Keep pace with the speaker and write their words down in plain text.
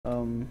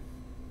um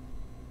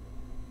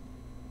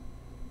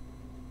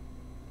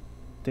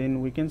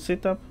then we can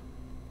set up,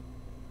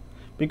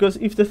 because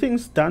if the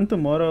thing's done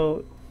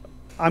tomorrow,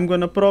 I'm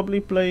gonna probably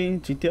play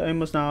GTA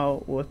Amos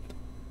now with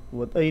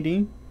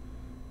AD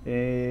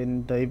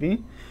and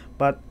Davey.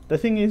 But the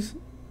thing is,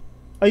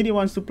 AD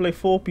wants to play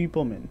 4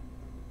 people, man.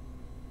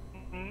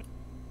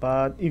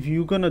 But if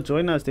you're gonna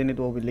join us, then it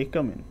will be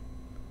lekker, man.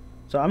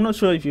 So I'm not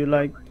sure if you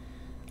like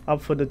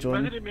up for the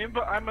join. But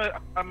remember, I'm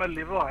a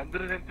level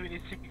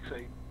 126,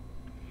 eh?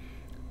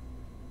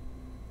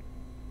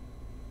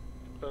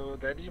 So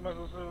that you must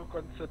also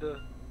consider.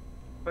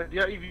 But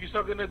yeah, if you're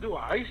not gonna do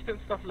heist and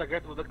stuff like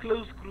that with a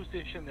closed crew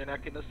session, then I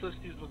can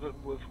assist you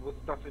with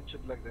stuff and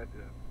shit like that.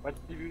 Yeah. But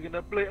if you're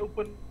gonna play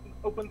open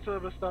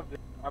server stuff, then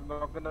I'm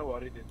not gonna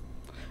worry then.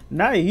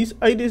 Nah, his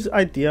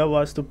idea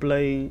was to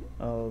play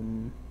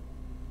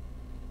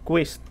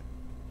Quest.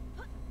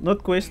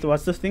 Not Quest,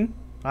 what's the thing?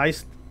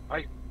 Heist.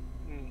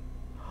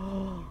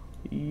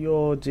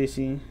 Yo,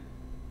 Jesse.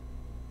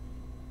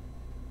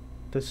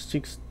 This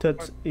chick's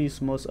tits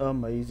is most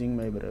amazing,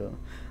 my bro.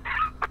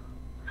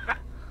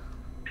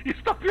 You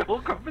stop your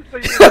whole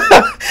conversation.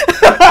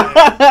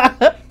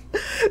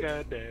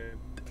 God damn.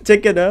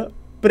 Check it out.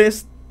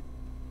 Press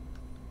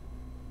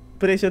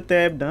your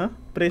tab, nah?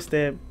 Press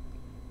tab.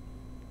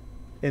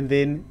 And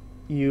then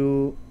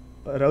you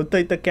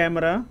rotate the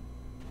camera.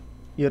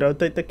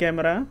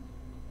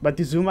 But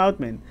you zoom out,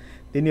 man.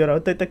 Then you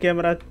rotate the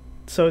camera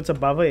so it's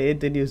above her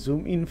head. Then you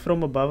zoom in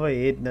from above her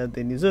head. Now,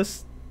 then you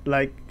just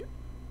like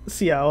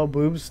see how her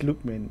boobs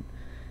look, man.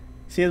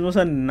 See, it was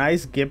a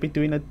nice gap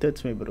between her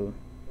tits, my bro.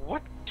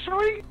 What?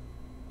 Showing?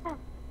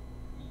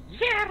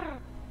 Yeah.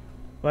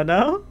 What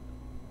now?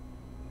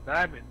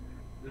 Nah, man.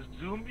 You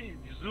zoom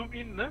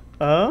in, nah?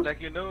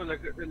 Like you know,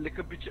 like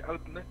a bitch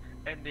out, nah?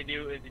 And then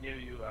you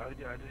how do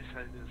you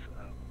say this?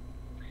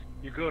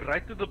 You go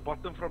right to the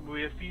bottom from where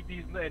your feet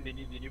is, nah? And then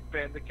you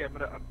pan the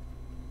camera up,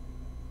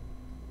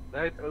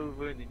 right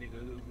over, and then you go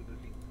over the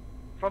thing,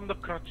 from the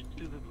crotch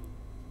to the boob.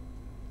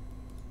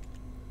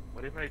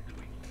 What am I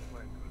doing? Oh my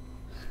god.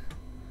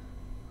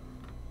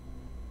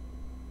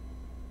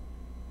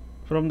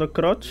 From the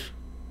crotch?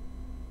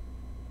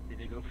 Then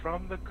you go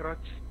from the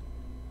crotch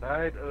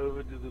right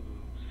over to the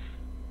boobs.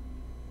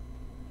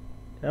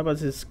 Yeah,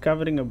 but it's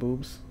covering her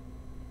boobs.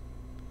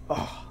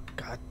 Oh,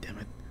 god damn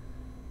it.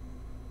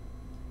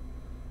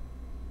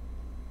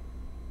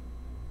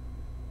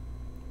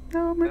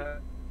 No,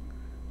 man.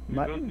 You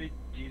don't need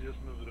Jesus,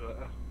 my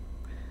bro.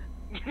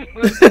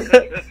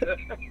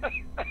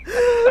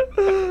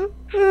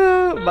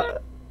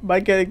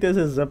 My character is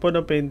a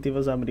Zapono Penti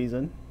for some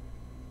reason.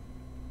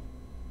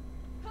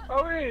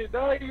 Oh wait,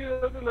 no, you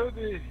don't know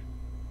this.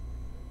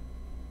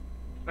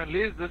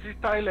 Unless this is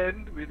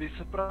Thailand with the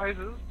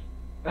surprises.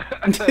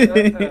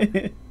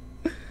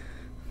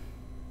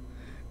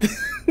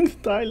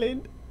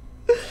 Thailand.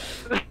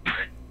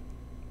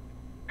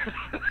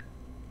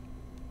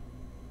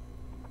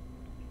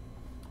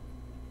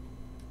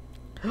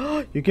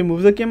 You can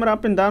move the camera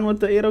up and down with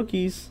the arrow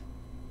keys.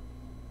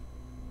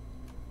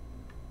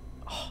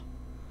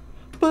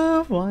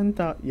 Perv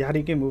 1000. Yeah,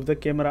 you can move the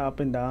camera up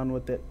and down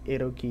with the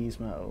arrow keys,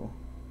 man.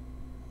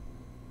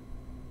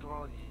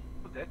 Well,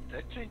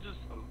 that changes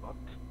a lot.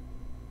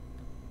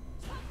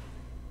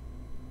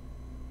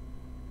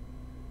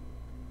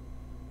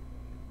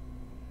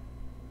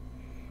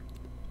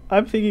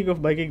 I'm thinking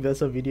of making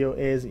this a video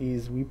as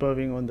is, we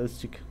perving on this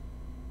chick.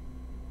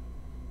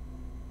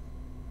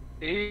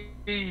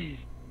 Hey.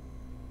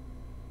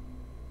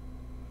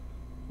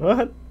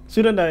 What?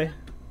 Shouldn't I?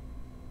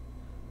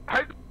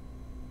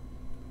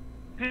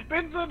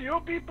 Depends on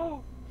your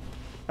people.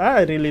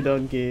 I really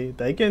don't care.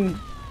 They can.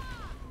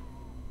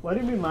 What do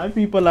you mean, my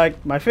people?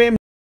 Like my family?